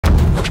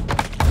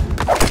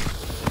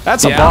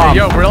That's a bomb.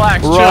 Yo,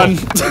 relax. Run.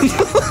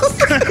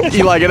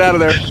 Eli, get out of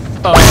there.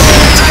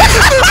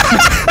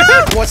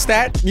 What's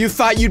that? You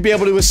thought you'd be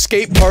able to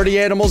escape party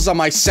animals on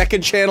my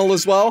second channel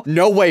as well?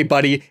 No way,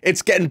 buddy.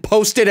 It's getting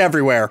posted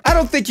everywhere. I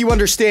don't think you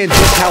understand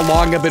just how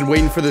long I've been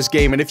waiting for this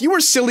game, and if you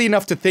were silly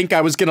enough to think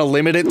I was gonna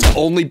limit it to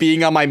only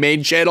being on my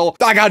main channel,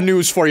 I got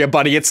news for you,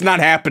 buddy. It's not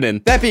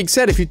happening. That being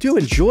said, if you do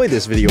enjoy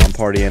this video on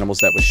party animals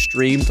that was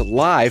streamed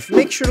live,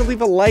 make sure to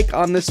leave a like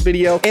on this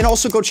video, and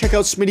also go check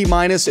out Smitty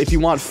Minus if you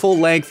want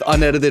full-length,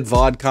 unedited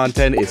VOD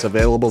content. It's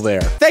available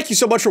there. Thank you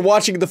so much for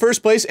watching in the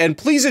first place, and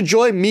please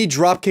enjoy me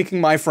drop-kicking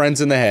my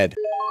friends in the head.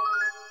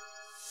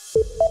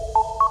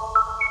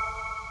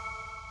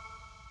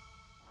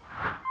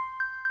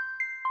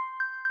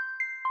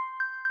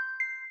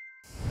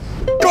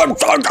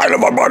 Good kind of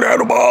my party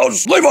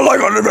animals. Leave a like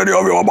on the video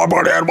if you want my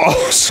party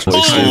animals.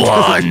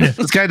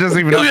 This guy doesn't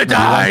even know. You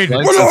died.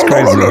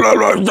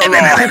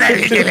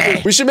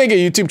 We should make a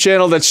YouTube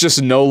channel that's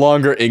just no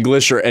longer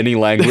English or any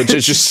language.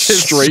 It's just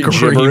straight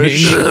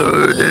gibberish.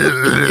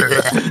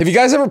 Have you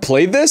guys ever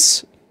played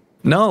this?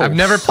 No. I've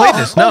never played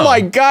this, no. Oh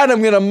my god,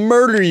 I'm gonna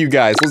murder you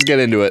guys. Let's get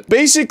into it.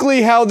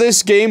 Basically, how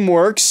this game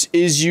works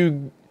is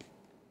you...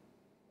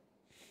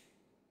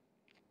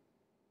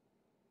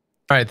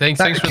 Alright, thanks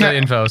for the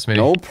info, Smitty.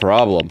 No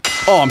problem.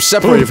 Oh, I'm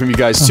separated from you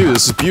guys too.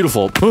 This is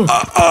beautiful. Get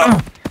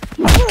off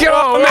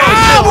me!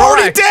 I'm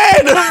already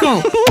dead!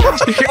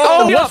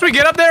 Once we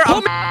get up there,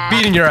 I'm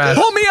beating your ass.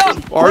 Pull me up!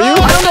 Are you?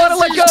 I don't know how to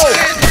let go!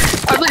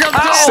 I think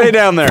I'm Stay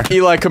down there.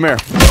 Eli, come here.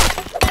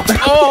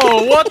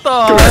 Oh, what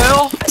the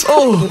hell?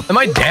 Oh, am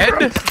I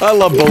dead? I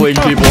love bullying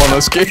people on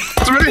this game.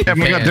 we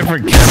got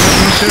different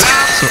cameras and shit.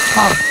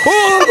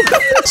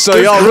 So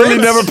y'all really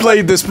never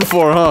played this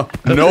before, huh?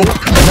 Nope.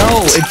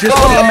 No, it just came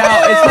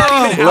out. It's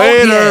not even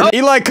Later. out yet.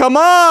 Eli, come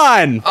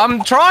on!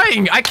 I'm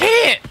trying. I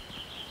can't.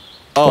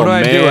 Oh, What do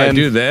man. I do? I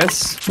do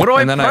this. What do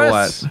I and then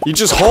press? I what? You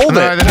just hold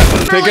it.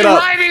 Pick it up.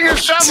 Riding a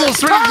shovel,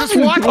 so just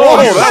walk Oh,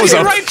 over.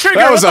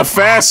 that was a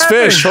fast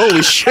fish.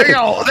 Holy shit. There you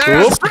go.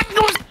 There's Whoop.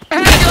 Oh, Oh,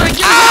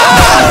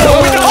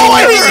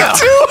 I did it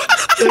too!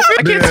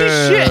 I can't see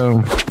shit.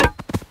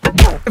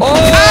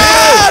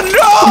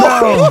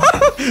 No!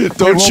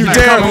 Don't you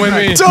dare! with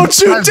me. Don't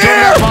you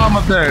dare!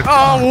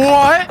 Oh,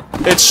 what?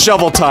 It's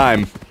shovel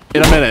time.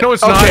 In a minute. No,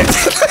 it's okay. not.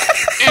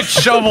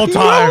 It's shovel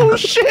time. Oh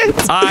shit!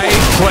 I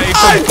play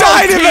for I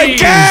died in the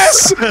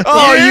gas!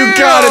 Oh, you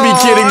gotta be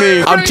kidding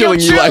me! I'm killing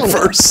Eli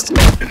first.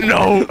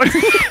 No.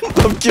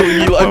 I'm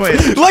killing Eli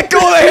first. Let go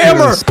of the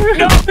hammer!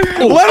 No.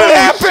 Let it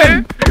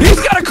happen!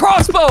 He's got a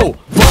crossbow!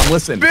 Bob,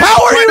 listen.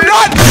 How are you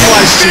not?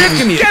 Eli's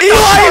cheating.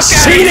 Eli is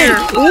cheating!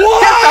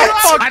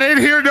 What? I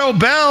didn't hear no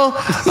bell.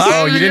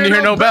 Oh, you didn't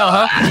hear no bell,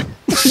 huh?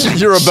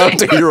 You're about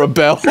to hear a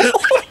bell.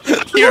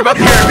 You're about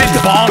to hear a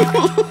big bomb.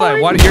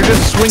 What? You're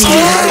just swinging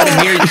your in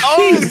here.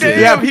 Oh, damn.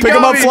 Yeah, pick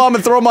him up, Flom,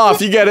 and throw him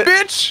off. You get it.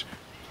 Bitch.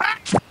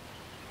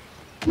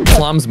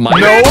 Plum's my No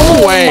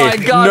way! Oh my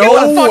god! No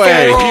get the fuck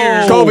way! out of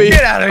here. Kobe,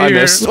 Get out of I here.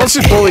 missed. Let's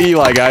just bully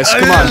Eli, guys.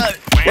 Come on.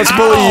 Let's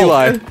bully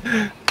Eli.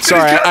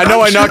 Sorry, I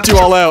know I knocked you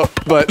all out,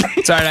 but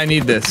Sorry, I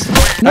need this.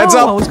 heads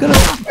I up. was gonna.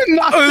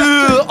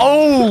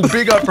 Oh,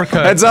 big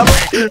uppercut. Heads up.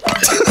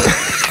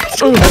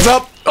 Heads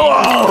up.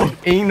 Oh,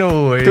 ain't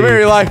no way. Come here,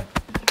 Eli.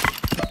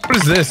 What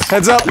is this?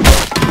 Heads up.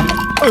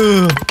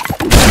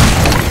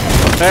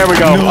 There we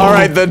go. All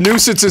right, the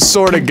nuisance is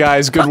sorted,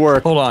 guys. Good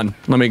work. Hold on.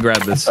 Let me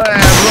grab this. Stop!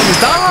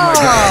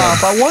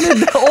 I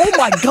wanted. Oh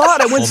my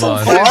god! I went so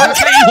on. far. What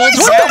the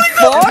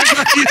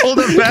Hold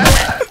it back.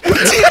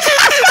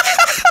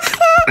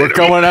 We're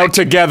going out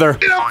together.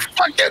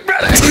 Fucking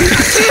ready.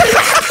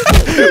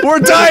 We're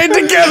dying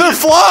together,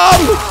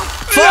 Flom!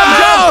 Flom,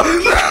 go!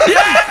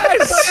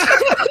 Yes!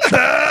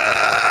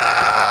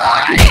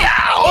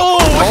 Oh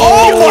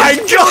my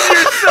god!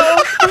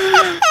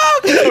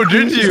 Oh,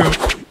 did you?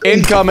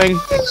 Incoming.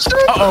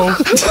 Uh-oh.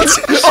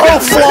 Oh,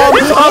 Flom!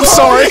 I'm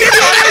sorry.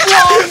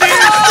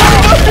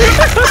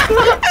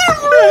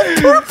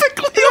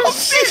 Perfectly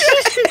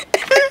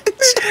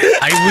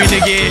I win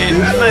again.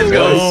 Let's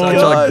go.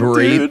 Such a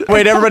great. Dude.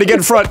 Wait, everybody get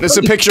in front. It's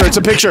a picture. It's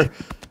a picture.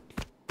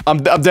 I'm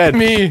dead.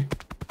 Me.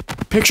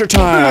 Picture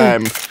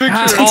time.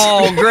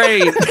 Oh,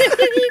 great.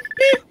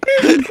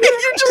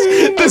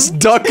 This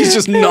duck is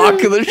just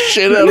knocking the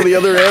shit out of the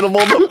other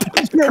animal.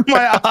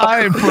 My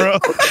eye, bro.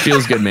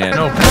 Feels good, man.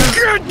 No.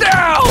 Get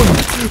down!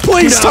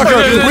 Please,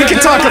 Tucker. We can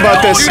talk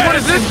about this. Dude, what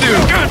does this do?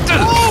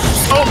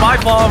 Oh, my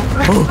bomb.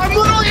 I'm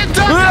literally a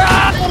duck.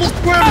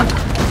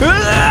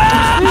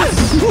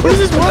 What is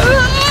this? What?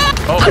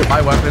 Oh,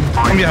 my weapon.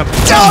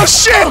 Oh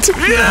shit!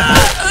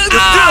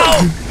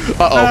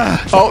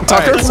 Uh-oh. Oh,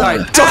 Tucker.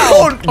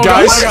 Don't,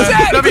 guys.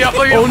 Let me up,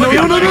 let me up, let me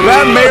up.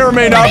 That may or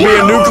may not be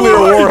a nuclear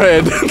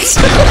warhead.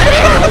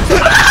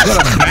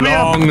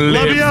 Long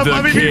live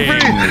the king.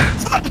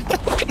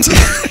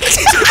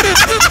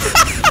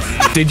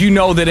 Did you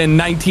know that in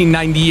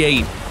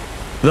 1998,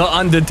 The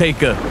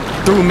Undertaker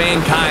threw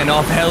mankind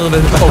off hell of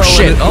a... Oh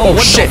shit! Oh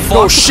what shit! the fuck?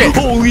 Oh shit!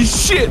 Holy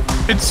shit!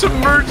 It's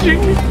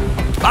submerging.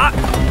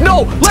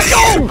 No! Let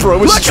go!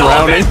 Bro is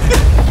drowning.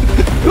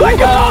 Let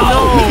go!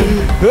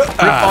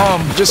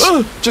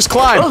 Just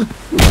climb.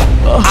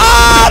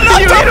 Ah,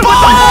 not the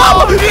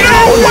bomb!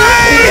 No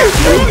way!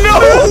 No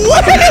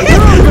way!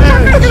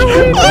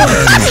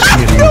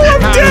 No,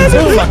 I'm dead!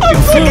 I'm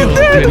fucking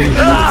dead!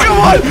 Come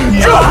on!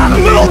 Jump,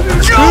 little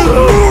jump!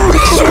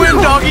 Swim,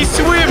 doggy,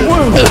 swim!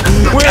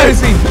 Where is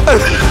he?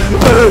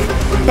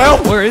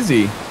 Help! Where is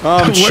he?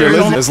 I'm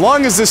chilling. As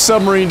long as this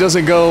submarine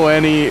doesn't go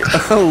any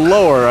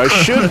lower, I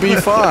should be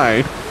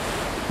fine.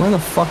 Where the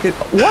fuck is?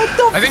 What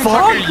the I think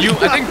fuck?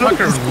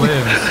 Tucker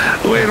lives.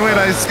 Wait,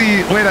 I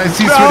see,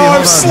 Sweetie, No,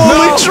 I'm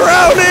slowly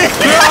drowning!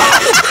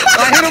 I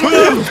hit him.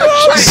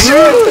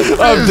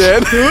 I'm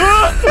dead.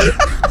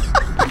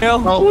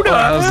 Hell, Oh,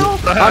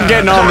 I'm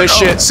getting on this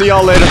shit. See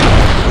y'all later.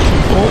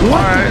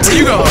 Alright.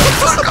 You go.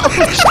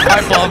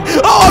 Hi, Plum.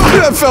 Oh,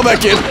 I fell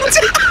back in.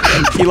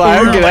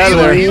 Eli, get out of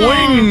there.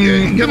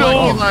 Come on,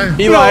 Eli.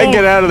 Eli,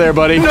 get out of there,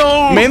 buddy.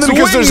 No. Mainly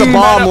because there's a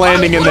bomb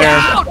landing in there.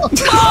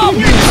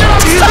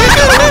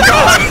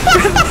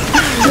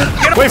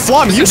 Wait,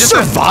 Flom, you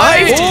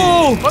survived?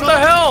 Oh, what the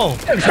hell?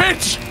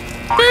 Bitch!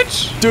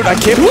 Dude, I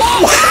can't.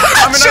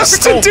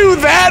 Just to do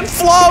that,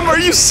 Flom? Are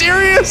you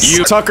serious?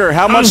 Tucker,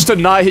 how much to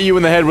not hit you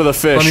in the head with a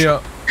fish?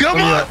 Come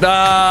on.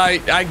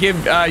 I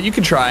give. You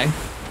can try.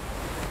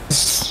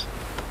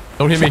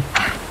 Don't hit me.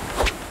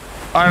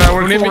 Alright, now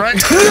we're cool, right?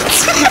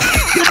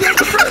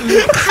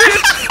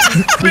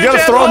 You gotta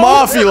throw him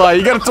off, Eli.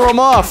 You gotta throw him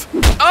off.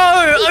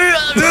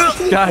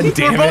 God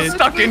damn We're it! both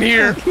stuck in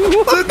here.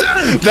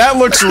 That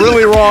looks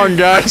really wrong,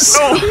 guys.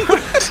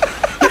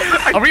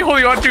 Are we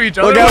holding on to each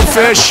other? Look out,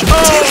 fish.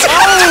 Oh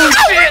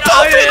shit!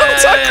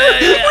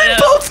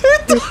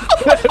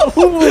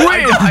 Who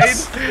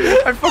wins?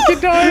 I fucking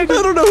died.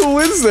 I don't know who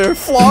wins there.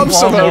 Flom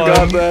somehow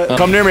got that.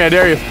 Come near me, I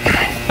dare you.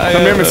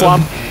 Come near me,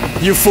 Flom.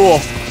 You fool.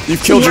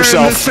 You've killed We're in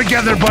yourself. this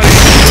together, buddy.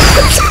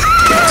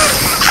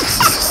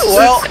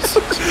 Well.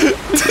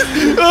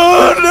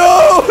 Oh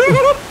no!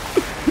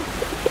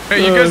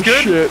 Hey, you guys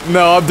good? Shit.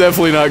 No, I'm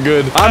definitely not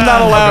good. I'm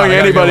not allowing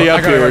anybody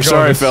up here.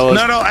 Sorry, fellas.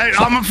 No,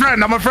 I'm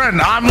a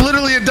friend. I'm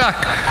literally a duck.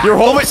 You're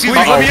holding. Please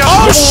let me up.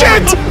 Oh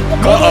shit!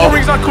 Gold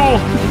ring's not cool.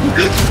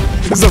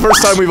 This is the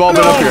first time we've all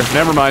been up here.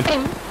 Never mind.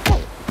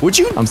 Would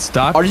you? I'm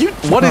stuck. Are you?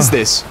 What is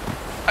this?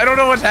 I don't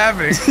know what's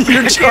happening.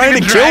 You're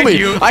trying to kill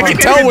me. I can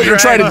tell what you're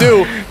trying to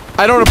do.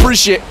 I don't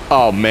appreciate.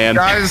 Oh man.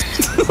 Guys,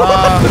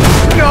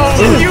 No,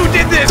 you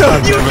did this.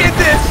 You did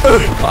this.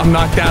 I'm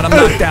knocked out.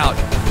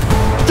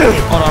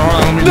 hold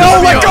on.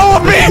 No, let go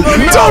of me!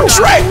 Don't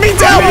drag me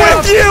down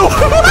with you!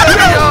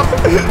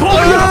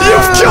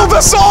 You've killed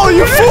us all,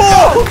 you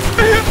fool!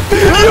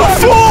 You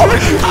fool!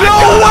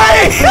 No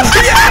way!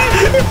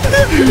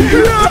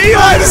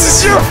 Eli, this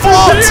is your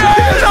fault! It's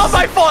not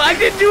my fault. I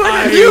didn't do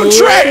it. You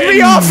dragged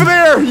me off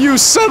there, you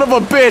son of a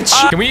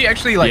bitch! Can we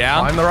actually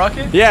climb the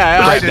rocket?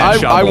 Yeah,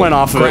 I went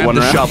off of it one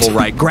round. Grab the shovel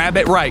right. Grab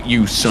it right,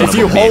 you son of a bitch. If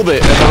you hold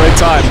it at the right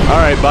time. All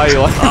right, bye,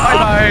 Eli.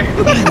 Bye.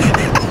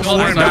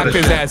 I knocked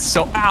his ass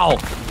so. Ow!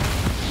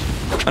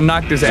 I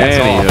knocked his ass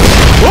off.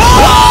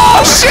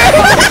 Oh shit!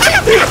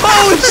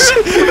 Holy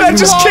shit! That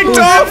just kicked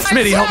off.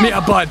 Smitty, help me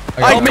out, bud.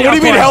 What do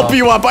you mean help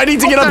you up? I need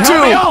to get up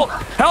too.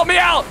 Help me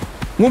out!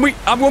 When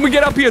we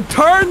get up here,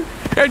 turn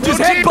and just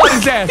headbutt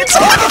his ass.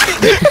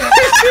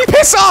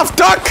 Piss off,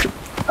 duck!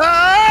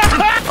 Oh!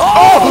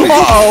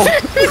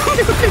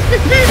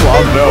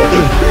 Oh no!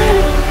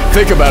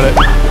 Think about it.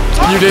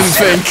 You didn't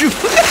think.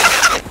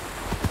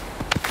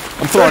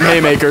 I'm throwing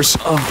haymakers.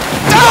 Oh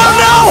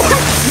no!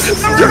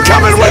 You're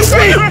coming with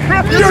me!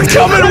 You're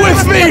coming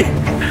with me!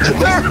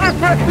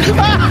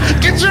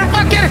 Get your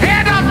fucking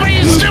hand off me,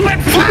 you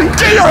stupid fuck!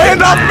 Get your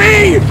hand off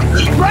me!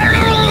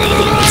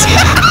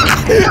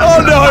 Oh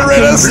no, I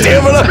ran out of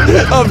stamina!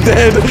 I'm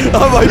dead. I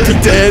might be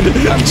dead.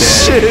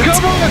 Shit.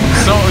 Come on!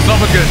 So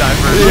someone's gonna die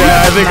first.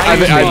 Yeah, I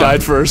think I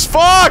died first.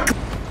 Fuck!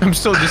 I'm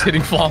still just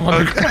hitting Flom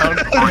on the ground.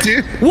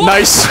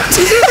 Nice.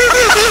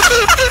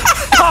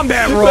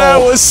 Combat roll. That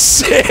was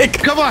sick.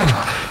 Come on!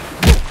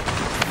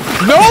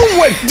 No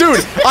way,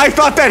 dude! I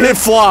thought that hit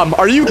Flom.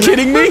 Are you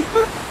kidding me?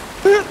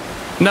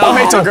 No. Oh,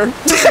 hey, Tucker.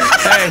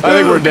 Hey, I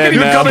think we're dead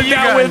you're now. coming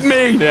down with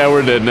me. Yeah,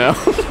 we're dead now.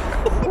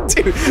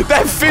 Dude,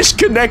 that fish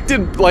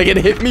connected, like it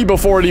hit me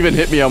before it even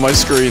hit me on my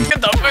screen.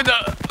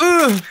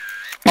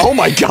 Oh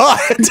my god!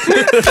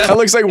 That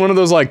looks like one of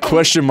those like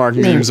question mark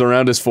memes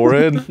around his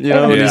forehead, you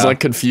know, and he's like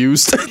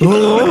confused.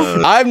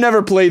 I've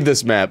never played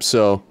this map,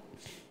 so.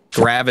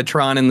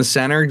 Gravitron in the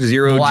center,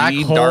 zero Black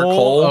G, hole. dark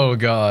hole. Oh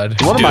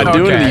god. What am I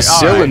doing to these all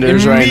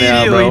cylinders right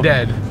now, bro? Immediately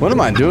dead. What am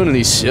I doing to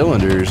these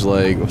cylinders?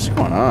 Like, what's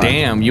going on?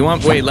 Damn, you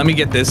want? Wait, let me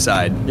get this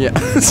side. Yeah.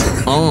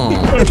 Oh,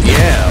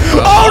 yeah.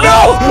 Bro. Oh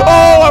no!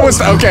 Oh, I was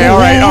okay. All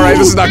right.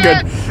 This is not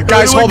good.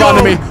 Guys, hold on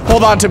to me.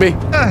 Hold on to me.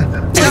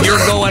 You're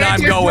going.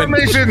 I'm going.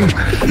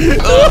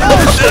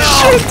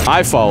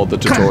 I followed the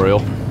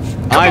tutorial.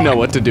 I know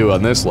what to do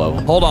on this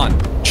level. Hold on.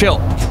 Chill.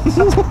 Oh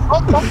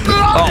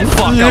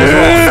fuck!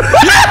 Yeah.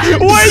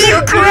 What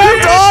you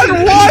grabbed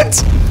on?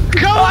 What?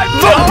 Come on!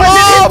 The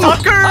bomb!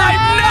 Tucker,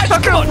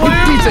 you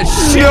piece of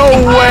shit! No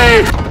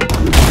way!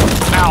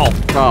 Ow!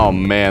 Oh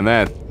man,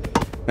 that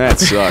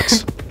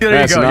sucks. There you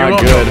That's go, not you're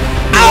good.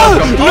 welcome. Ow!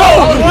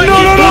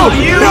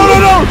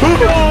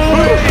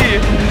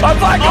 I'm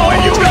not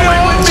going. You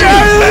going with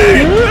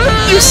me.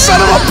 You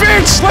son of a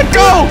bitch! Let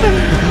go!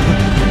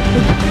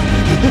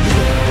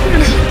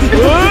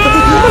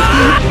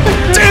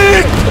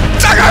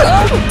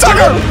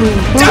 Tucker!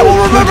 I will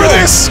remember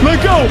this!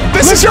 Let go!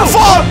 This is your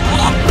fault!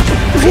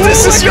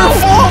 This is your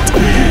fault!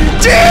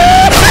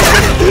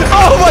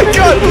 Oh my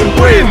god!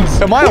 Wait,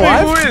 am I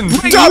alive?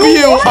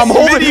 W! I'm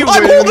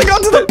holding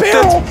onto the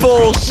barrel! That's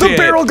bullshit. The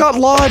barrel got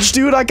lodged,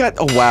 dude. I got.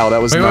 Oh wow,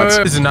 that was nuts.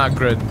 This is not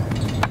good.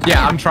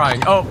 Yeah, I'm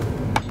trying. Oh,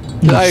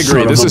 I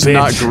agree. This is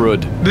not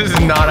good. this is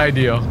not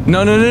ideal.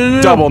 No.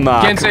 Double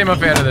knock. Can't say I'm a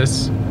fan of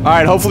this. All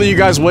right, hopefully you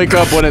guys wake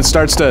up when it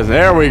starts to.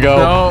 There we go.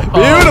 No.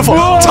 Beautiful.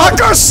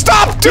 Tucker,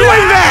 stop doing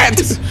that!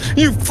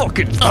 You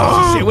fucking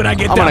shit when I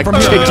get I'm down gonna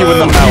from kick you in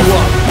the mouth.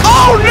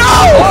 Oh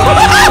no!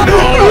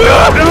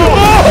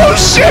 Oh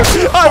shit!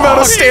 I'm out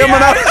of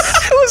stamina. I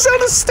was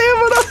out of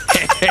stamina.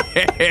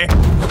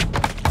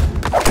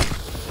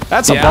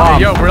 That's a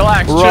bomb. Yo,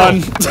 relax.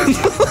 Run.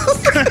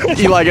 Chill.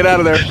 Eli, get out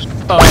of there.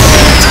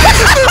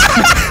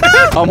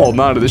 I'm holding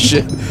on to this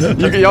shit.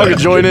 Y'all can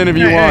join in if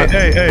you want.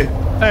 Hey.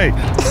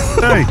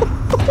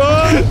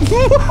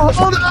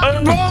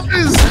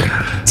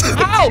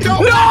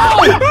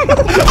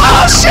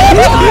 Oh shit!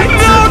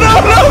 No!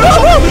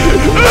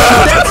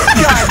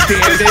 God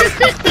damn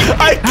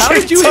it! How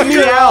did you hit me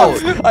out?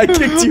 I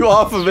kicked you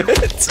off of it.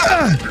 Just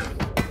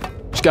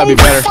gotta be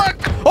better.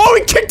 Oh,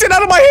 he kicked it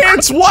out of my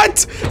hands!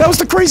 What? That was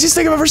the craziest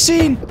thing I've ever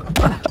seen.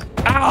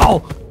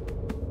 Ow!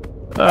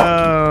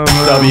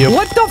 W.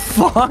 What the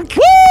fuck?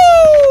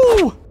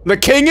 Woo! The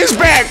king is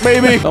back,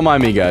 baby! Don't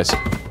mind me, guys.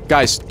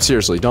 Guys,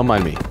 seriously, don't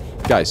mind me.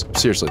 Guys,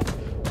 seriously.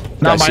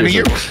 Not Guys, minding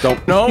seriously, you.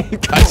 Don't. No.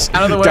 Guys.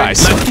 Out of the way.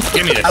 Guys.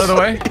 Give me this. Out of the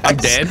way. I'm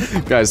dead.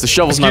 Guys, the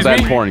shovel's not Excuse that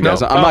me? important, No.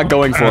 guys. I'm not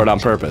going for it on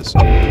purpose.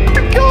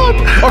 God.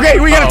 Okay,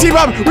 we gotta team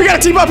up! We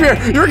gotta team up here!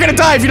 You're gonna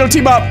die if you don't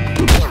team up!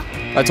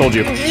 I told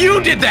you.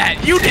 You did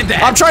that. You did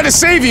that. I'm trying to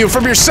save you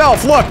from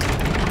yourself, look!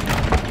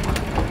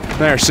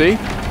 There, see?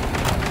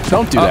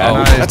 Don't do that.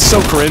 Uh-oh. That's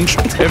so cringe.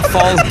 It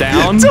falls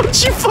down.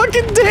 Don't you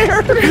fucking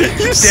dare!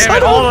 You son Damn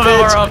it, of all a of them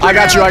bitch. are up. I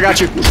got you.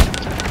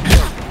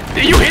 Are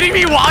you hitting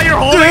me while you're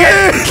holding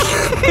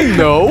it?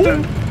 No.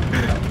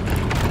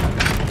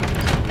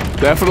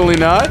 Definitely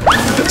not.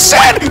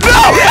 Shit!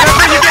 No!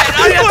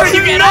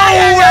 You get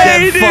No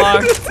way, dude!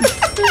 Fuck.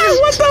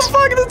 What the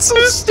fuck? That's so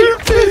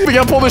stupid. We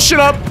gotta pull this shit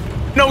up.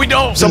 No, we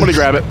don't. Somebody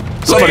grab it.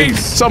 Somebody.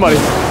 Please. Somebody.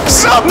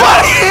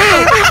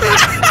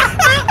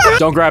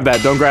 Don't grab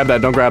that. Don't grab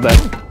that. Don't grab that.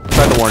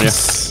 Tried to warn you.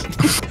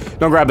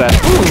 Don't grab that.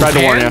 Tried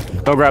to warn you.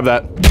 Don't grab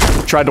that.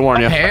 Tried to warn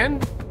you.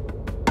 Hand?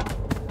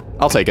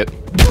 I'll take it.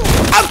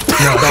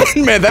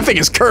 Man, that thing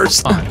is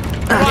cursed. Come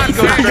on,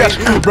 go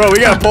straight. Bro, we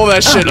gotta pull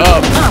that shit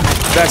up.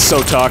 That's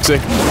so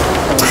toxic.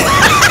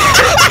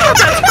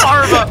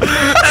 Karma.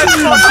 That's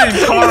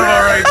fucking karma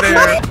right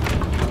there.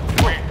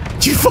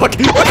 You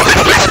fucking.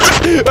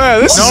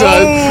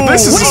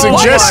 This is a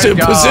suggestive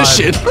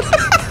position.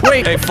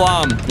 Wait. Hey,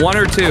 Flom, 1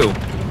 or 2? 2!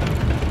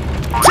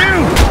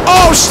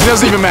 Oh, it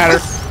doesn't even matter.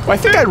 I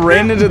think I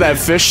ran into that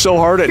fish so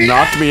hard it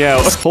knocked me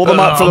out. Hold them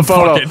up for the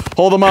photo.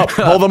 Hold them up.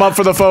 Hold them up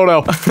for the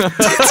photo.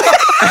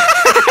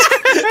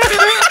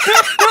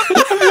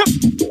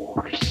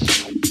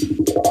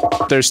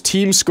 There's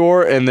team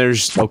score and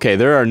there's... Okay,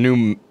 there are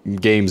new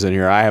games in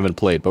here I haven't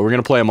played, but we're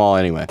gonna play them all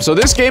anyway. So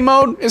this game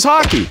mode is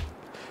hockey.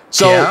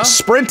 So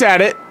sprint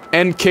at it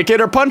and kick it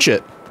or punch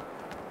it.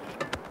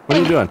 What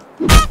are you doing?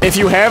 If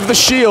you have the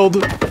shield,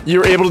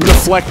 you're able to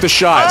deflect the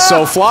shot.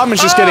 So Flom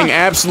is just getting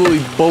absolutely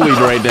bullied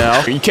right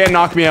now. You can't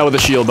knock me out with a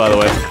shield, by the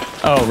way.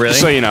 Oh, really?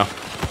 Just so you know.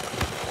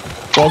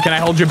 Well, can I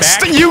hold your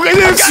back?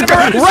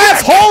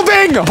 Ref,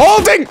 holding!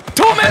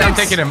 2 minutes! I'm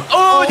taking him.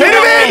 Oh, Hit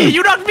him in!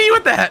 You knocked me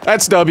with that.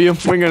 That's W.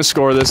 We're gonna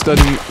score this.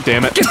 Doesn't.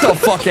 Damn it. Get the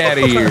fuck out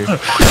of here.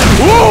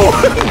 Woo!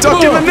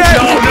 Duck in the net!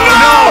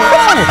 No!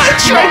 I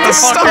tried to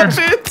stop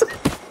it!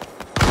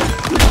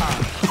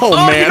 Oh,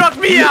 man. You knocked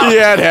me out.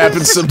 Yeah, it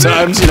happens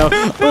sometimes, you know.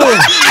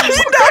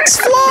 That's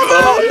Flom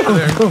out!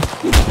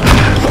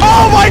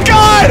 Oh my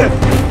god!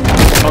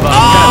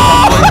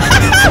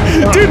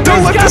 Dude,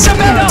 don't let this.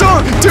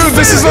 Dude,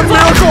 this is a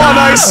miracle on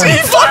ice. He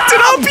fucked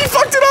it up. He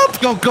fucked it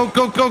up. Go.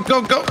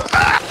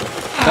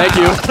 Thank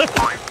you.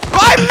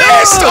 I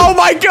missed! Oh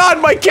my god,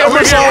 my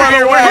camera's all out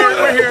of whack.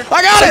 We're here.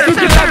 I got it!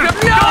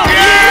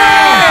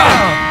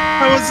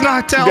 I was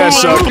knocked out. You guys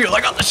suck.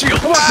 I got the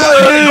shield.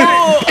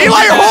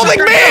 Eli, you're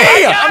holding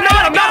me! I'm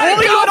not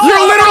holding you at all.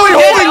 You're literally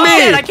holding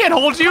me! I can't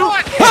hold you.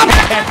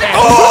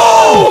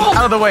 Oh!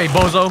 Out of the way,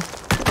 bozo.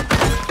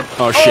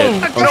 Oh shit.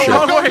 Oh shit.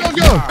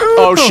 Go.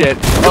 Oh shit.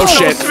 Oh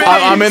shit.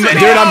 I'm in the.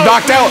 Dude, I'm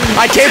knocked out.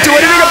 I can't do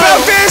anything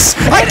about this!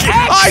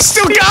 I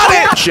still got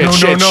it!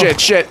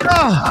 Shit.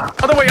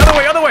 Other way.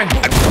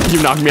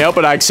 You knocked me out,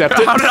 but I accept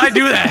it. How did I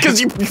do that?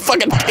 Because you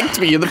fucking kicked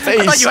me in the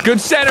face.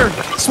 Good center.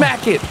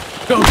 Smack it.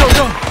 Go.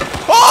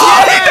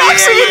 Oh, he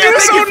knocks me into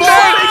his own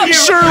net!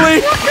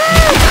 Shirley!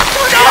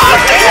 God,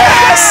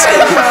 yes!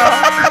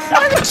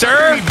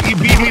 Sir? He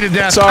beat me to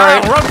death. Sorry.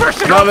 Wrong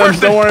person. Don't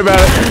worry about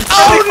it.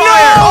 Oh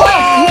no!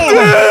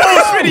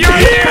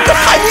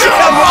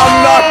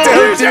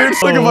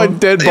 Look at my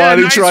dead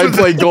body nice try and with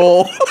play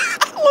goal.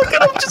 Look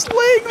at him just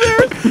laying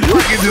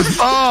there.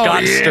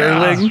 Scott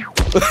Sterling.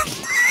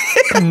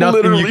 Nothing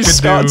Literally you could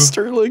Scott do.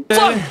 Sterling.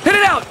 Fuck, hit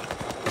it out.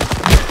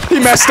 He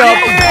messed up.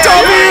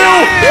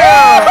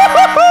 Yeah.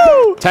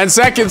 W! 10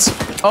 seconds.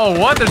 Oh,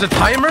 what? There's a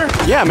timer?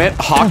 Yeah, man.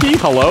 Hockey?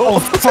 Hello? Oh,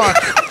 fuck.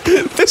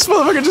 This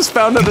motherfucker just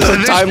found out there's a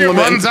This time shit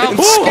limit. runs out. in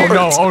Oh sports.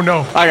 no, oh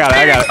no. I got it,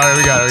 I got it. Alright,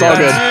 we got it. It's all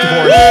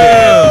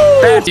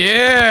good.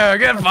 Yeah,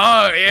 get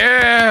fucked.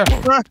 Yeah.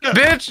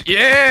 Bitch,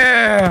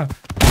 yeah.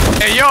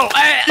 Hey, yo.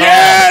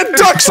 Yeah,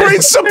 Ducks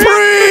reign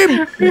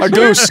supreme! A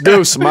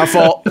goose, my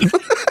fault.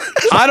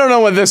 I don't know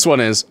what this one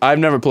is. I've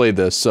never played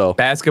this, so.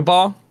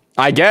 Basketball.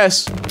 I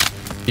guess.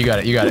 You got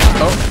it, you got it.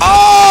 Oh.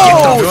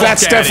 Oh! Get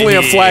That's outta definitely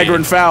a here.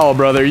 flagrant foul,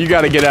 brother. You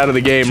gotta get out of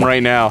the game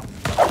right now.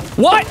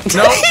 What?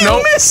 No,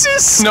 no.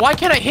 Misses! No, why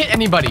can't I hit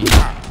anybody?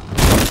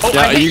 Oh,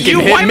 Yeah, I hit you can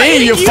Why hit am I me,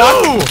 hitting you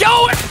fuck!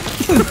 Go it!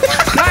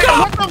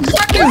 What the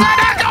fuck is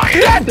that?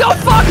 Get the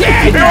fuck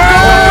in!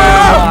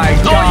 Yeah! Oh my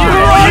god!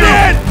 Run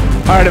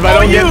it! Alright, if I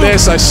don't get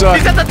this, I suck.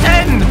 He's at the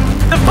 10!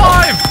 The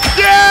 5!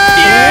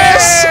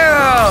 Yes!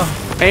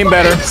 Yeah! Aim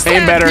better,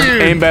 aim better,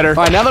 dude? aim better.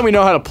 Alright, now that we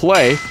know how to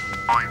play.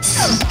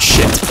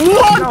 Shit.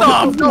 What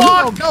the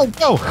fuck?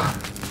 Go.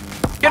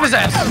 Get his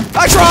ass!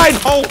 I tried!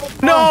 Oh,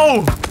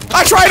 no!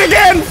 I tried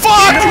again!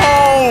 Fuck!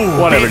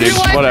 No! Whatever, dude.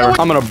 like Whatever. that?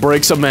 I'm gonna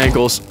break some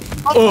ankles.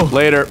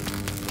 Later.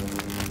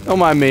 Don't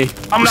mind me.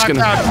 I'm just not gonna.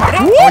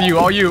 down. All you,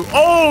 all you.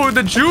 Oh,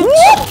 the juke!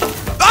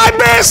 I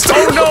missed!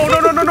 Oh, no, no,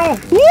 no, no, no!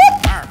 Whoop!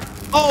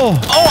 Oh.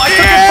 Oh, I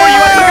took it for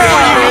you, I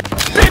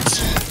took it for you!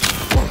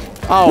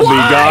 Bitch! I'll be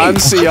gone.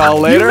 See y'all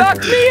You later.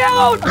 knocked me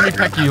out! Let me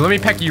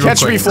peck you, real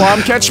Catch me, quick.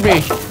 Flom. Catch me.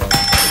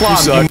 Flom, You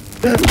suck.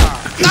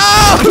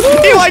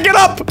 Ah! Eli, get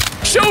up!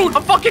 Shoot!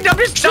 I'm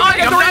just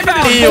dying, I'm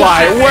not even-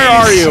 Eli, where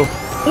are you?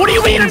 What do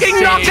you mean I'm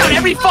getting knocked out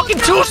every fucking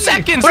 2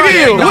 seconds? Look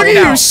at you! Look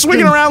at you!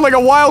 Swinging around like a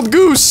wild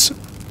goose.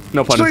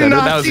 No pun intended.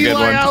 That was a good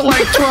Eli out one.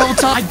 like 12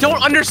 times. I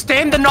don't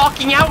understand the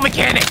knocking out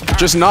mechanic.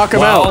 Just knock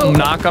him Well, out.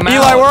 knock him out.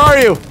 Eli, where are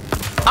you?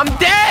 I'm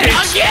dead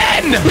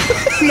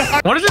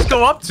again. What does this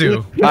go up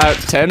to?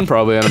 10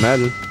 probably, I'd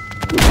imagine.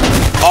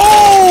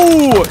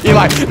 Oh!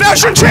 Eli,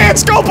 now's your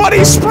chance! Go,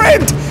 buddy!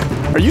 Sprint!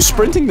 Are you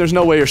sprinting? There's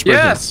no way you're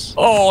sprinting. Yes.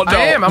 Oh no!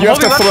 I am. I'm You have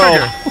to holding throw.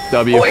 left trigger.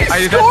 W.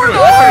 I threw it.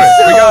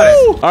 We got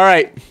it. All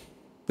right.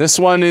 This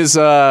one is,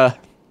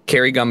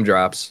 Carry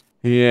gumdrops.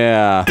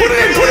 yeah.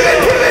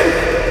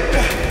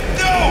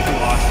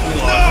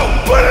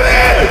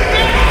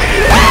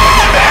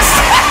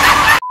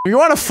 If you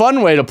want a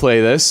fun way to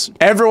play this,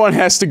 everyone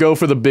has to go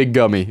for the big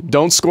gummy.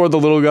 Don't score the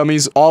little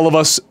gummies. All of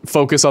us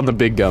focus on the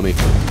big gummy.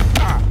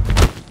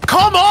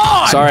 Come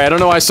on. Sorry, I don't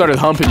know why I started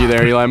humping you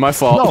there, Eli. My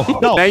fault.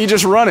 No. Now you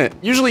just run it.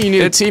 Usually you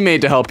need a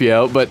teammate to help you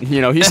out, but,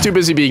 you know, he's too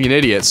busy being an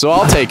idiot, so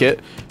I'll take it.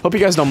 Hope you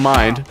guys don't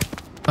mind.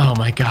 Oh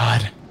my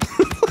god.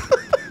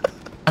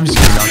 I'm just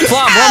getting knocked out.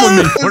 Flom, run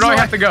with me. Where do I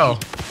have to go?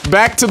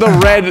 Back to the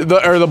red,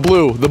 or the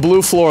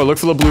blue floor. Look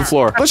for the blue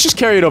floor. Let's just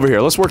carry it over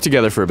here. Let's work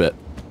together for a bit.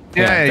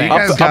 Yeah, you Up,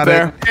 guys up got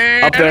there.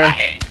 it. Up there.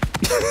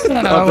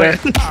 Up there.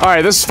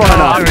 Alright, this is far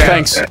enough. okay.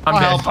 Thanks.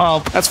 I'm dead.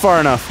 Help. That's far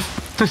enough.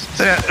 That's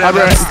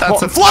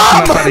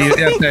Flop! enough out of you.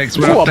 Yeah, thanks.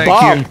 Ooh, Well, a thank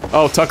bomb. you.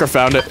 Oh, Tucker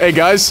found it. Hey,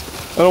 guys.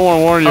 I don't want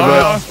to warn you,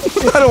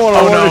 but... I don't want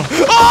to warn you.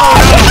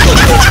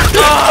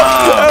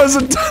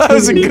 That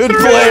was a good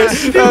play.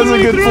 That was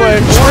a good play.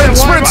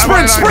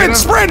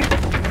 Sprint!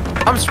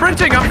 I'm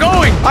sprinting. I'm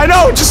going. I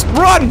know, just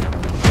run!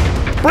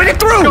 Bring it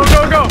through! Go.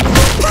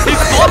 He's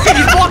blocking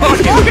it.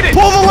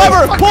 Pull the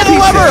lever!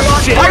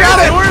 I got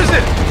it! Where is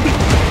it?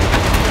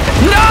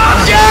 No!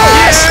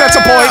 Yes! That's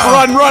a point.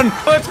 Run!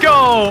 Let's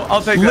go.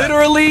 I'll take that.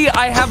 Literally,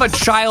 I have a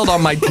child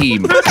on my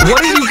team.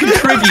 What did you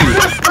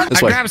contribute?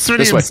 This I way. grabbed Smitty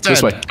This way. instead.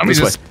 This way. I mean, This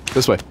way. just-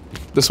 This way.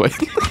 This way.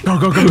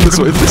 Go. This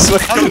way. This way.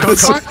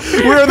 This way.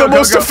 We're the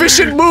most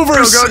efficient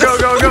movers. Go.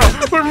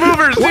 We're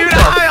movers, dude.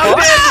 I'm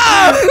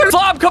dead.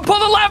 Flom, come pull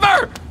the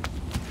lever!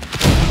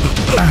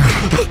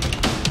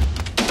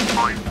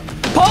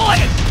 Pull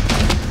it!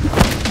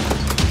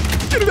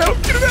 Get it out.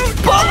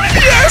 Pull it!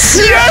 Yes!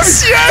 He's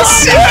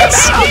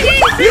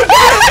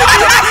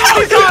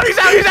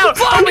out.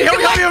 Help me.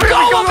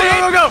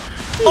 Go.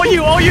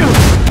 All you.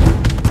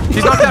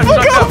 He's knocked out.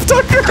 Fuck off,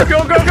 Tucker.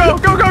 Go.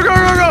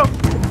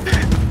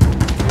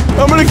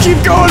 I'm gonna keep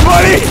going,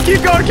 buddy.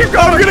 Keep going.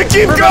 I'm gonna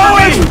keep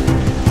going.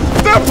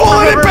 They're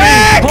pulling it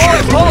back. Pull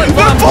it!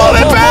 They're pulling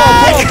it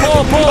back.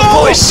 Pull!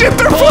 Holy shit,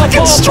 they're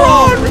fucking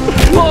strong.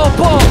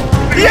 Pull!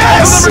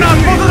 Yes. Both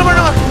of them are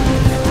knocked.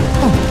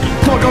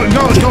 Go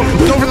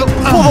for the.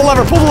 Pull the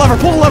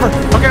lever.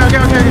 Okay.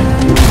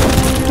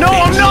 No,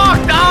 I'm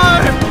knocked.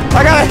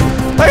 I got it.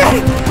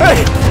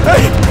 Hey.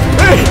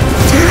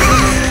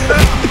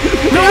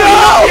 No,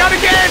 out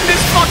again,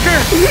 this fucker.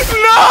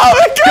 No,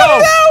 I got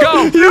it out. Go!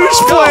 Huge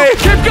play.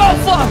 Keep going,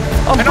 Flom!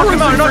 I'm I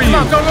knocked him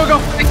out. Go.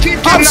 I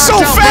keep getting I'm so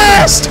knocked out.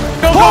 fast.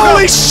 Go.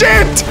 Holy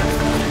shit.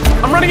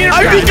 I'm running in.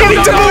 I'm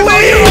beginning to Go.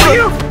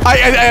 believe.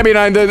 I mean,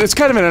 it's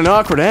kind of in an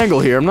awkward angle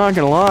here. I'm not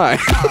gonna lie.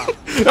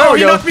 There we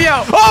he go. knocked me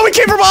out. Oh, we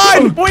came from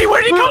behind. Wait,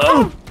 where did he come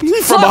from? From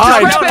Flam,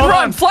 behind. grab it and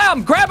run.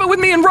 Flam, grab it with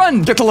me and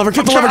run. Get the lever,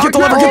 get the lever, get the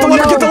lever, get the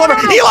lever, get the lever.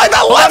 Eli, the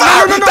No,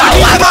 lever! The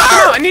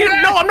lever! I need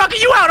it. No, I'm knocking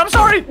you out. I'm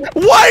sorry.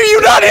 Why are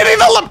you not hitting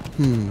the lever?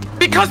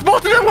 Because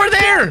both of them were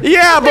there.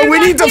 Yeah, but we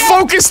need to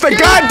focus the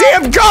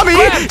goddamn gummy.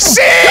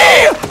 See?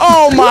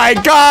 Oh my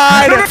You're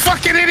god.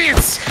 fucking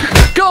idiots!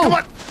 Go. Come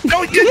on!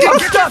 No, you get your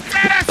fat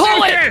ass Pull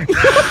out it. there.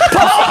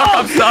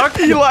 I'm stuck.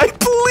 Eli,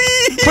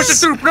 please. Push it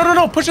through.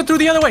 No. Push it through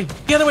the other way.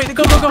 The other way.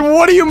 Go.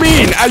 What do you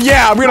mean?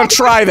 Yeah, I'm gonna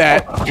try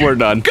that. We're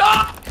done. Go.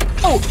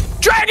 Oh,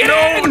 drag it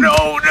in. No!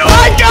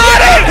 I got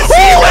it!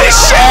 Holy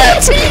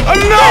shit!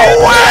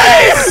 No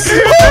way!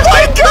 Oh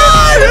my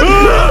god!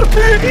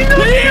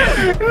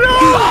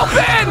 No,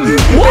 Ben.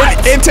 What?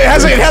 It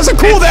has a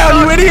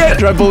cooldown, you idiot!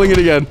 Try pulling it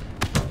again.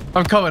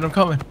 I'm coming.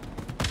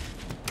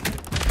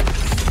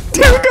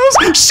 There it goes!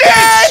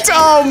 Shit!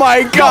 Oh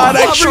my god,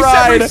 I reset,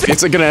 tried! reset.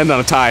 It's gonna end on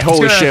a tie.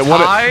 Holy gonna shit,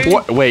 tie?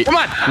 what? Wait. Come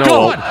on!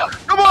 No.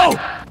 Come on!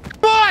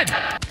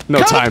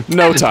 No time.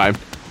 No time.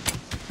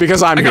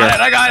 Because I'm here.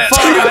 I got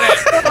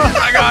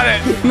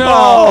it.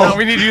 No.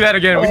 We need to do that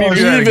again. We need to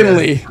do that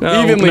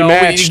again. Evenly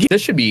matched.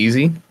 This should be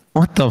easy.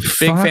 What the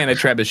Big fuck? fan of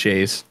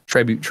trebuchets.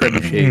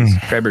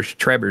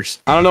 Trebers.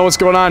 I don't know what's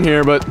going on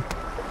here, but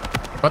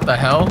What the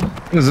hell?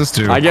 What does this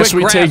do? I guess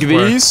Quick we take grasp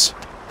work. these.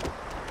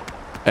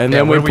 And Yeah,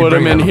 then we where do we put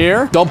them bring in them?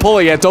 here. Don't pull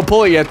it yet. Don't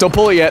pull it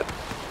yet.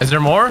 Is there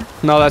more?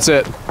 No, that's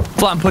it.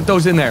 Flam, put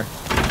those in there.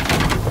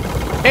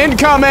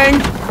 Incoming!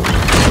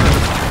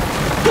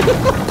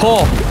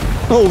 Pull.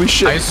 Holy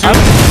shit. I assume.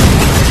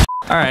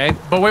 All right.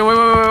 But wait.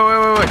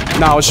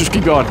 No, let's just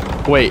keep going.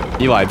 Wait,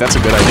 Eli, that's a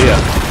good idea.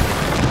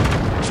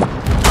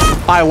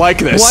 I like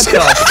this. What the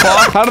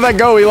fuck? How did that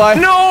go, Eli?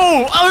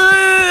 No!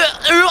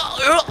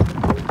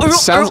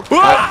 Sounds.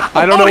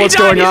 I don't know what's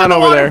going on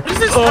over there. How does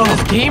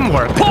this game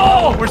work?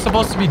 Oh, what we're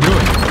supposed to be doing.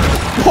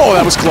 Oh,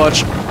 that was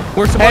clutch.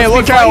 We're supposed Hey, to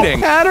look be out.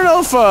 fighting. I don't know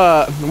if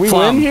we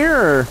Flum. win here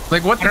or.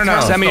 Like what? I don't know.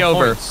 Send me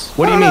over.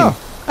 What do you I don't mean? know.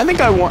 I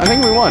think I won. I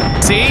think we won.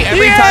 See,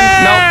 every time.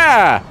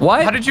 Yeah! No.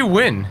 What? How did you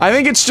win? I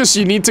think it's just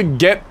you need to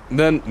get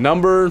the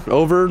number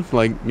over,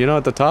 like, you know,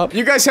 at the top.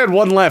 You guys had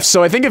one left,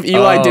 so I think if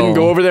Eli didn't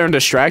go over there and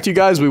distract you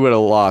guys, we would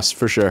have lost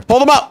for sure.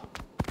 Hold them up!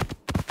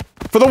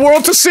 For the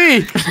world to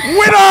see!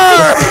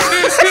 Winner!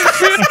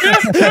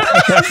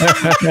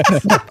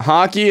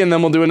 Hockey, and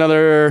then we'll do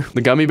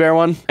the gummy bear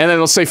one. And then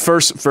let's say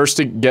first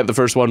to get the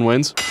first one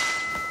wins.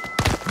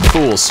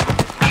 Fools.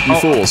 You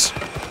fools.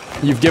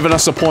 You've given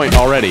us a point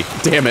already.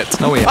 Damn it.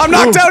 Oh, yeah. I'm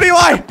knocked out,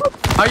 Eli!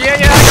 Oh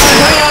yeah.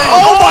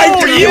 Oh my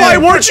god, Eli,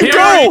 where'd you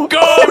go? Go!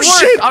 Oh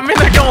shit! I'm in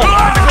the goal.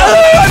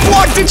 I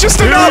blocked it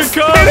just enough! it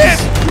comes. Hit it!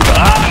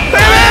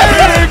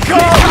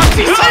 Hit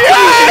it!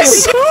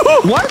 Yes!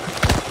 What?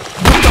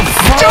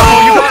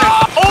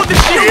 Oh, the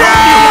shield!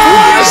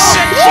 Yes!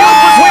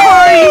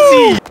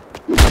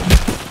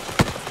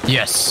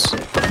 Yes.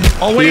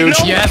 Oh wait, Huge.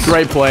 no. Yes.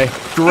 Great play.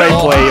 Great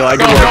play, Eli.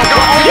 Good Go. work.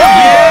 Oh,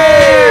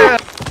 yeah.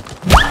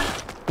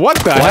 What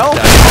the hell?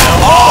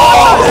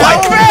 Oh,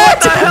 like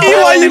that!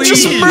 Eli, you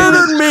just Holy-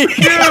 murdered me!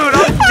 Dude,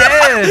 I'm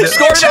dead.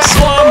 Score that, just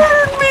Flum.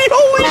 murdered me!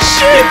 Holy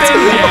shit!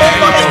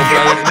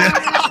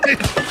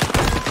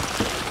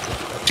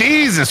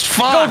 Jesus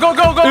fuck! Go.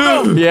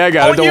 Yeah, I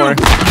got it. Don't you- worry.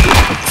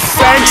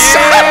 Thanks,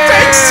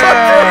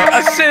 sucker!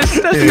 Assist.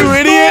 You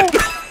idiot!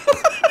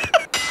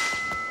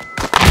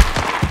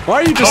 Why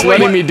are you just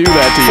letting me do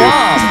that to you?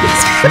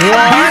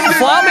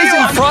 Flum is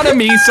in front of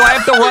me, so I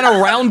have to run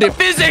around it.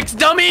 Physics,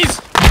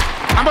 dummies.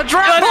 I'm a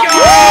drop! Let's go.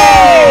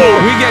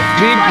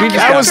 We just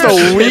That got was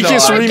the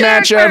weakest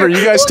rematch ever.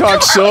 You guys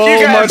talk so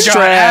much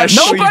trash.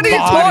 Nobody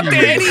talked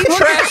any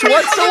trash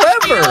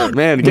whatsoever.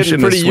 Man, getting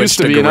shouldn't pretty have used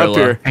to switched to being up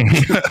gorilla.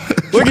 here.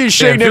 Look at you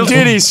shaking them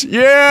titties.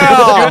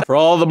 Yeah! For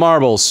all the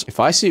marbles. If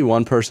I see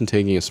one person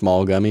taking a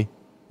small gummy,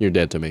 you're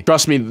dead to me.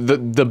 Trust me, the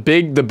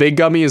big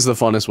gummy is the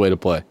funnest way to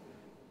play.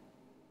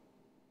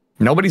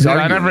 Nobody's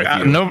arguing with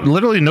you.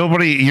 Literally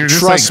nobody. You're just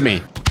Trust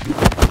like, me.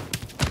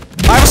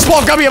 I have a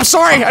small gummy. I'm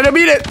sorry. I didn't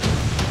mean it.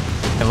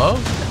 Hello?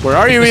 Where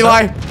are you,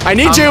 Eli? I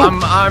need you.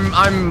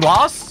 I'm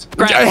lost.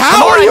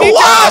 How are you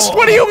lost?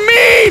 What do you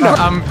mean?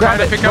 I'm trying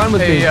to pick up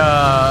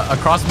a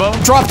crossbow.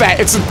 Drop that.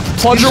 It's a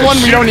plunger one.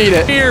 We don't need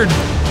it. Weird.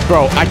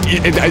 Bro, I've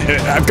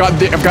got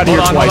here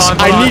twice.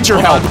 I need your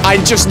help. I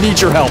just need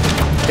your help.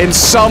 In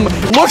some...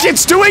 Look,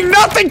 it's doing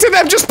nothing to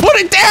them. Just put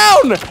it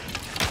down.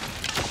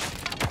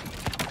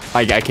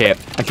 I can't.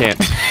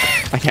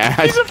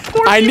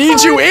 I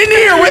need you in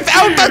here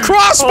without the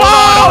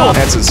crossbow!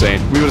 That's insane.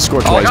 We would have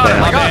scored twice by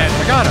now. I got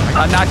him.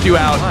 I knocked you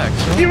out.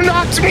 You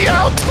knocked me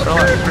out!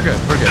 Relax, we're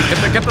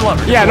good. Get the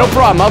lever. Yeah, no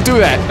problem. I'll do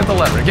that. Get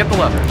the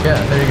lever. Yeah,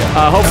 there you go.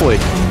 Hopefully.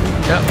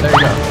 Yep, there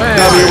you go.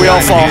 We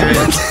all fall.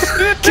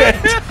 Okay.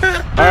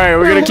 Alright,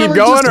 we're gonna keep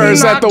going, or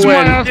is that the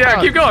win? Yeah,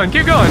 keep going.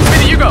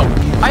 Smitty, you go.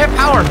 I have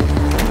power.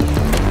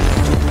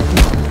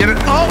 Get it.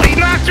 Oh, he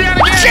knocked me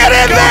out again! Get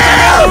in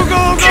there!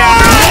 Go.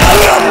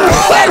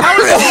 How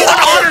is this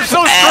water so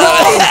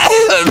strong?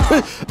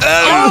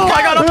 Oh,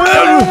 I got him.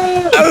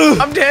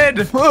 I'm dead.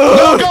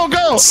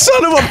 Go!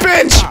 Son of a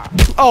bitch!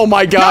 Oh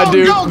my God,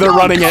 dude. They're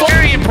running it.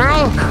 Carry it,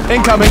 bro!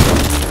 Incoming.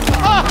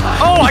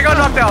 Oh, I got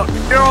knocked out.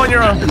 You're on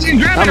your own.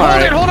 I'm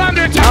alright. Hold on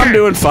to it, Tucker. I'm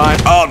doing fine.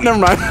 Oh, never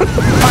mind.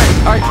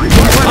 Alright.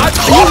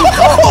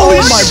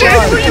 Holy shit!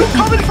 Where are you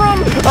coming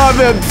from?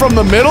 From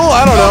the middle?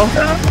 I don't know.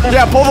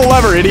 Yeah, pull the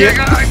lever, idiot.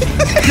 Come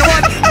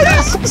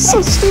on.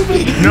 So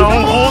stupid. No,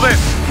 hold it.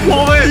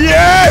 Hold it.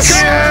 Yes!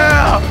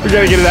 Yeah. We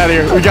gotta get it out of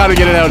here. We gotta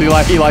get it out,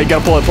 Eli. Eli, you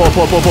gotta pull it. Pull it.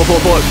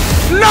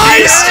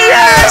 Nice!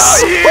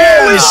 Yes!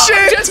 Holy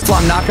shit! Just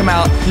knock him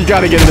out. You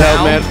gotta get it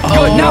out, man.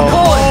 Good, now no.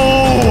 pull it.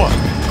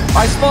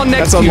 I spawned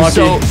next That's to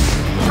you, unlucky.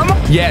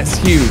 so... Yes,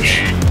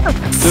 huge.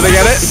 Did they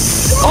get it?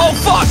 Oh,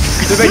 fuck!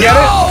 Did they get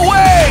it? No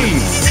way!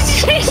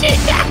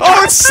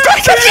 Oh, it's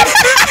stuck in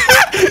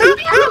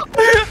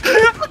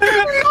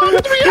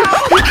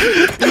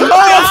Oh,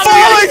 I'm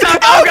falling!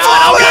 I'm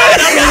falling!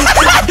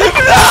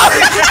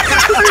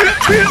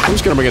 I'm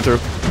just gonna bring it through.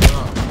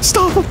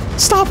 Stop him!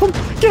 Stop him!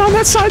 Get on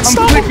that side!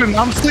 Stop him!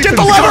 I'm sleeping. Get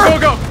the lever!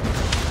 Go.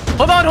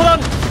 Hold on.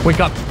 Wake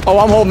up. Oh,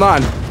 I'm holding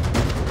on.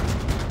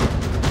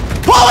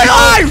 Pulling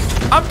on!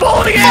 I'm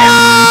pulling it.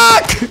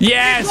 Fuck!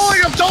 Yes!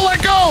 Don't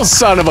let go.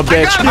 Son of a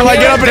bitch! got it. Eli,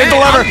 get up and hit the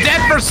lever! I'm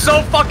dead for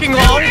so fucking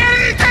long.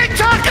 Hit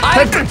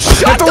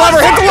the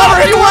lever! Hit the lever!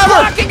 Hit the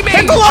lever!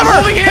 Hit the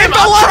lever! Hit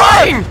the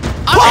lever!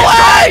 Pull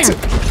it!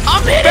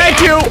 I'm hitting.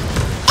 Thank you!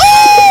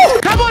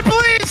 Come on,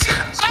 please.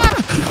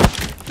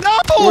 No.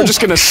 We're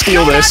just gonna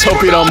steal this.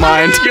 Hope you don't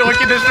mind. You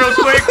look at this real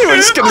quick. We're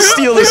just gonna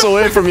steal this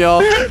away from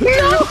y'all.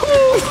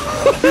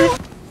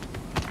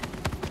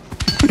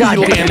 God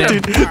damn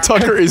it. Dude,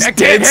 Tucker is can't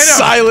dead hit him.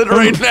 silent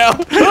right now.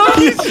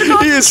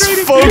 He is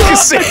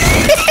focusing.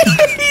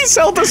 He's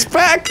held us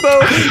back,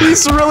 though.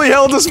 He's really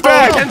held us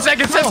back. 10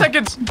 seconds. 10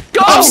 seconds.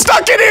 Go! I'm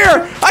stuck in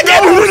here. I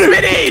can't move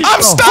it.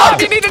 I'm stuck.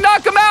 You need to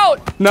knock him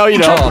out! No, you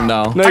don't. Oh,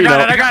 no. No, I you got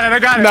don't. it. I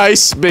got it.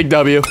 Nice, big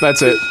W.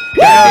 That's it.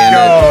 Damn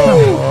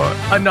it.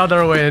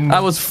 Another win. I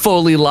was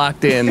fully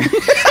locked in. You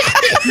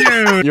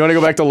want to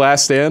go back to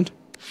last stand?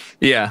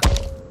 Yeah.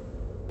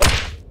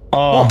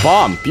 Oh,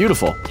 bomb.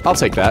 Beautiful. I'll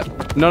take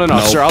that. No,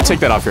 sir. I'll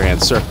take that off your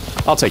hands, sir.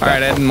 I'll take that.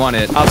 Alright, I didn't want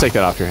it. I'll take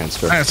that off your hands,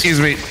 sir. Excuse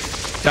me.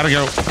 Gotta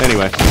go.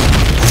 Anyway.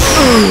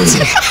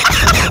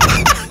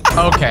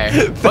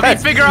 Okay. Let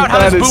me figure out how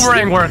That this is-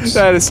 boomerang works.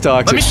 That is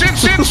toxic. Let me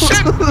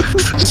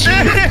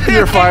shit.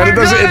 You're fine. It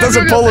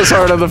doesn't pull as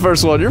hard on the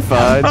first one. You're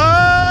fine.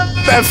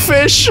 That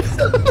fish.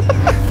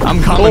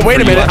 I'm coming. Oh, wait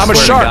for a minute. you, I I'm a swear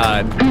to shark.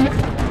 God.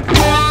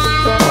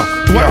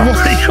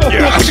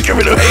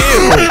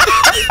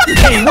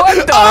 Hey, what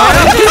the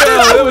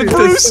That was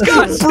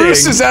disgusting.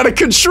 Bruce is out of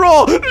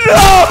control.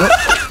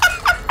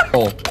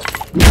 No.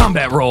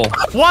 Combat roll.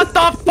 What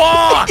the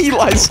fuck?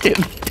 Eli's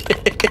getting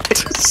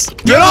pissed.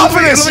 Get off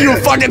of this, you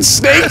fucking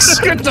snakes!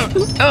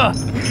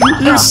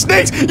 You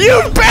snakes!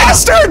 You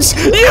bastards!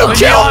 You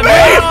killed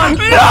me!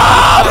 No!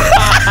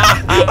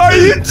 Are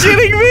you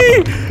kidding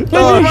me?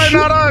 Oh, shit.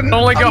 Not on.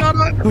 Only go.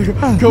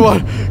 Come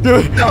on.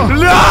 No!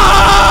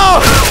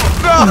 No!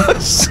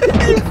 Shit.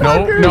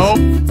 No.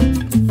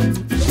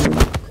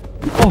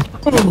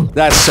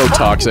 That's so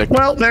toxic.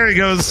 Well, there he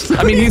goes.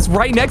 I mean, he's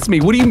right next to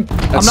me. What do you...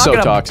 That's so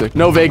toxic.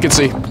 No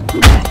vacancy.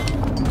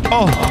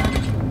 Oh.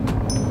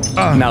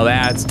 Now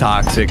that's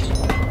toxic.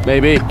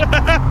 Maybe.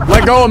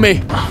 Let go of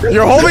me.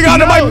 You're holding on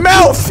to my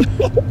mouth!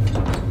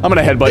 I'm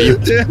gonna headbutt you.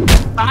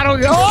 I don't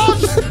know.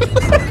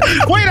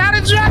 Wait, how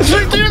did you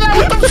actually do that?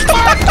 What the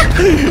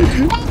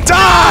fuck?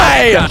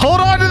 Die! Hold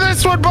on to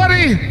this one,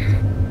 buddy.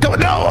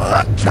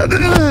 No.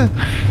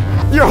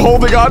 You're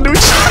holding on to each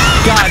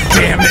other. God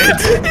damn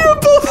it. You're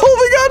both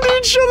holding on to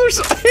each other's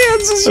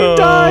hands as you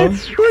die.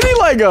 Where'd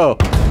Eli go?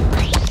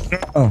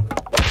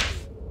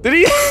 Did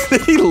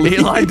he leave?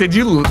 Eli, did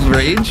you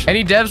rage?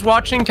 Any devs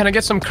watching? Can I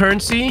get some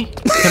currency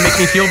to make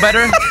me feel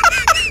better?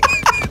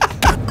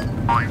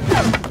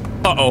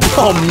 Uh-oh.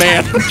 Oh,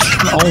 man.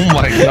 Oh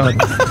my god.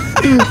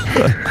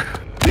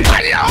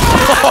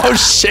 Oh,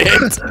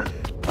 shit.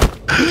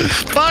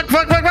 Fuck.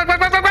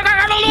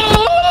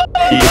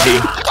 Easy.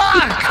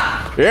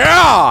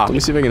 Yeah! Let me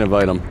see if I can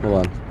invite him.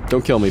 Hold on.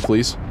 Don't kill me,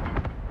 please.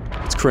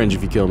 It's cringe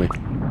if you kill me.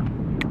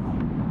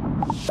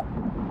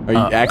 Are you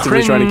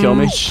actively trying to kill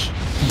me?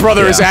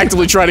 Brother is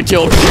actively trying to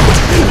kill me.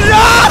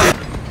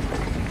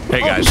 Hey,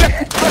 guys.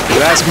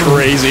 That's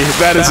crazy.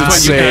 That is That's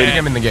what you insane. get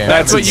him in the game.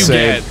 That's what you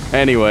insane. get.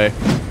 Anyway.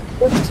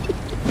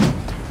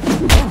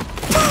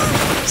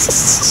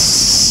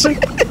 Shit.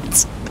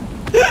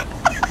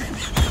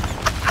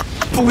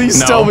 Please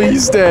No. tell me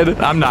he's dead.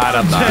 I'm not.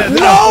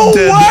 No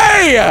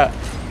way!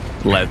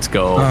 Let's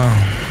go.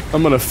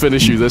 I'm gonna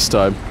finish you this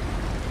time.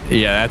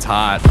 Yeah, that's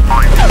hot.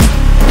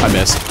 I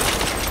missed.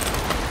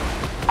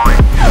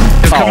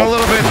 Come a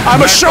little bit.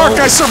 I'm a shark.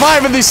 I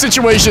survive in these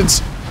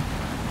situations.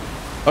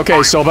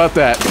 Okay, so about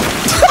that.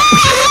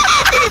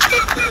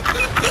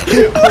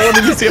 I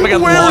wanted to see if I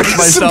could launch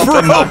myself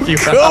and knock you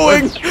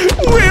going?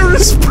 Where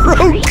is bro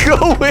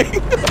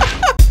going?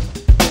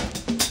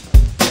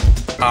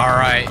 All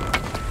right.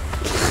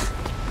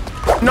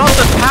 Not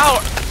the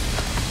power.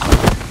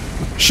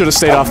 Should have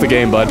stayed off the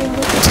game, bud.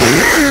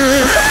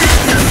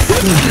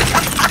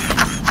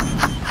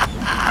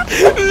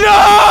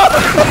 No!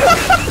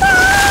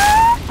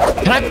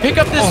 Can I pick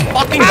up this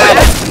fucking bag?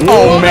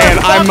 Oh man,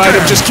 I might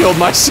have just killed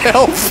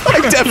myself. I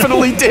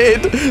definitely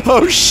did.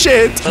 Oh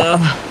shit.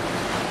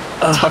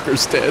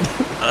 Tucker's dead.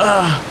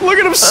 Look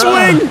at him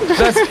swing.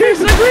 That's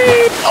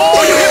disagree. Oh,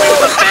 you hit me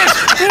with the fish!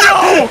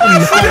 No!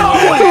 No!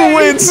 Who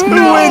wins? Who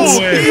wins?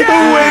 Who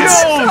wins?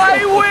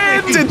 I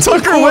win. Did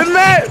Tucker win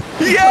that?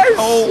 Yes.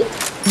 Oh.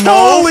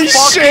 Holy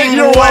shit,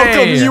 you're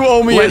welcome. You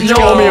owe me, Let's you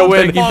go. owe me a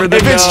win. Thank you for the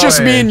If it's just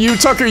joy. me and you,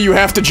 Tucker, you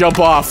have to jump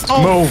off.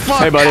 Oh, fuck.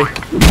 Hey, buddy.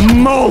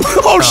 Move.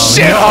 Oh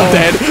shit, no. I'm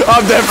dead.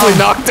 I'm definitely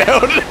knocked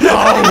out.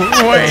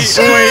 Oh,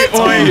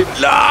 wait.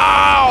 No!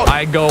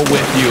 I go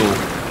with you.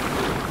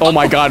 Oh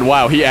my god,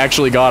 wow, he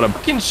actually got him.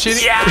 Fucking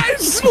shitty.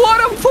 Yes. What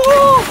a pull.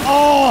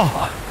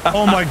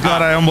 Oh my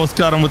god, I almost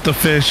got him with the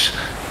fish.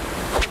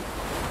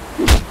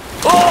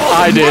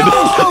 I did.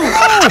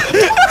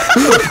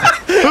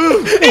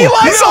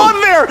 Eli's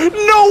on there!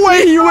 No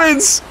way he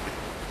wins!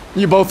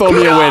 You both owe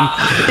me a win.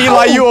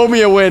 Eli, you owe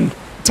me a win.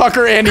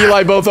 Tucker and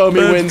Eli both owe me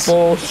wins.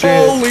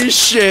 bullshit. Holy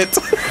shit.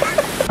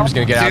 I'm just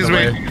gonna get out of the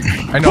way.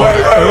 Excuse I know.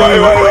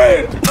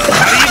 Wait.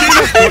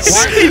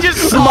 He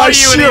just saw My you and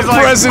sheer he's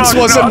like, presence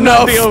 "Fuck was no."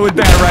 enough. Deal with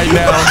that right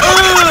now.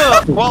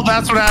 Well,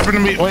 that's what happened to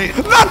me. Wait.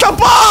 Not the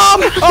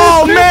bomb!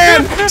 Oh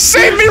man!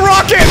 Save me,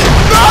 Rocket!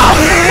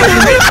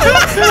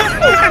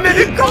 And then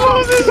it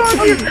closes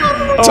on you.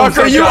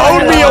 Tucker, you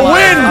owed me a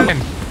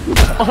win!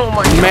 Oh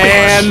my god.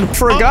 Man,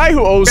 for a guy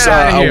who owes Get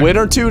outta a here. win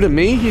or two to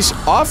me, he's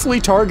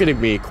awfully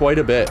targeting me quite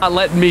a bit. Not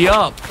letting me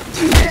up.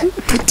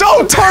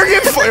 Don't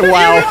target!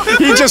 Wow,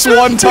 he just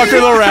won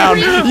Tucker the round.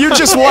 You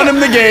just won him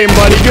the game,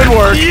 buddy. Good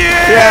work.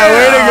 Yeah,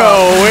 way to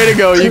go, way to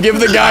go. You give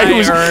the guy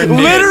who's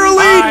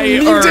literally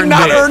you did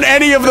not earn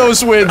any of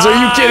those wins. Are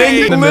you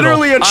kidding?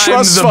 Literally a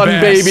trust fund,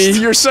 baby.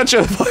 You're such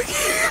a fucking.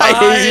 I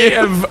hate you.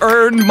 have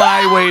earned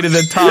my way to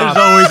the top. There's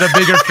always a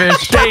bigger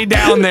fish. Stay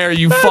down there,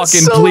 you fucking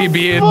So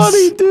plebeians.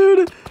 funny,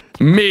 dude.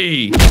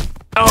 Me.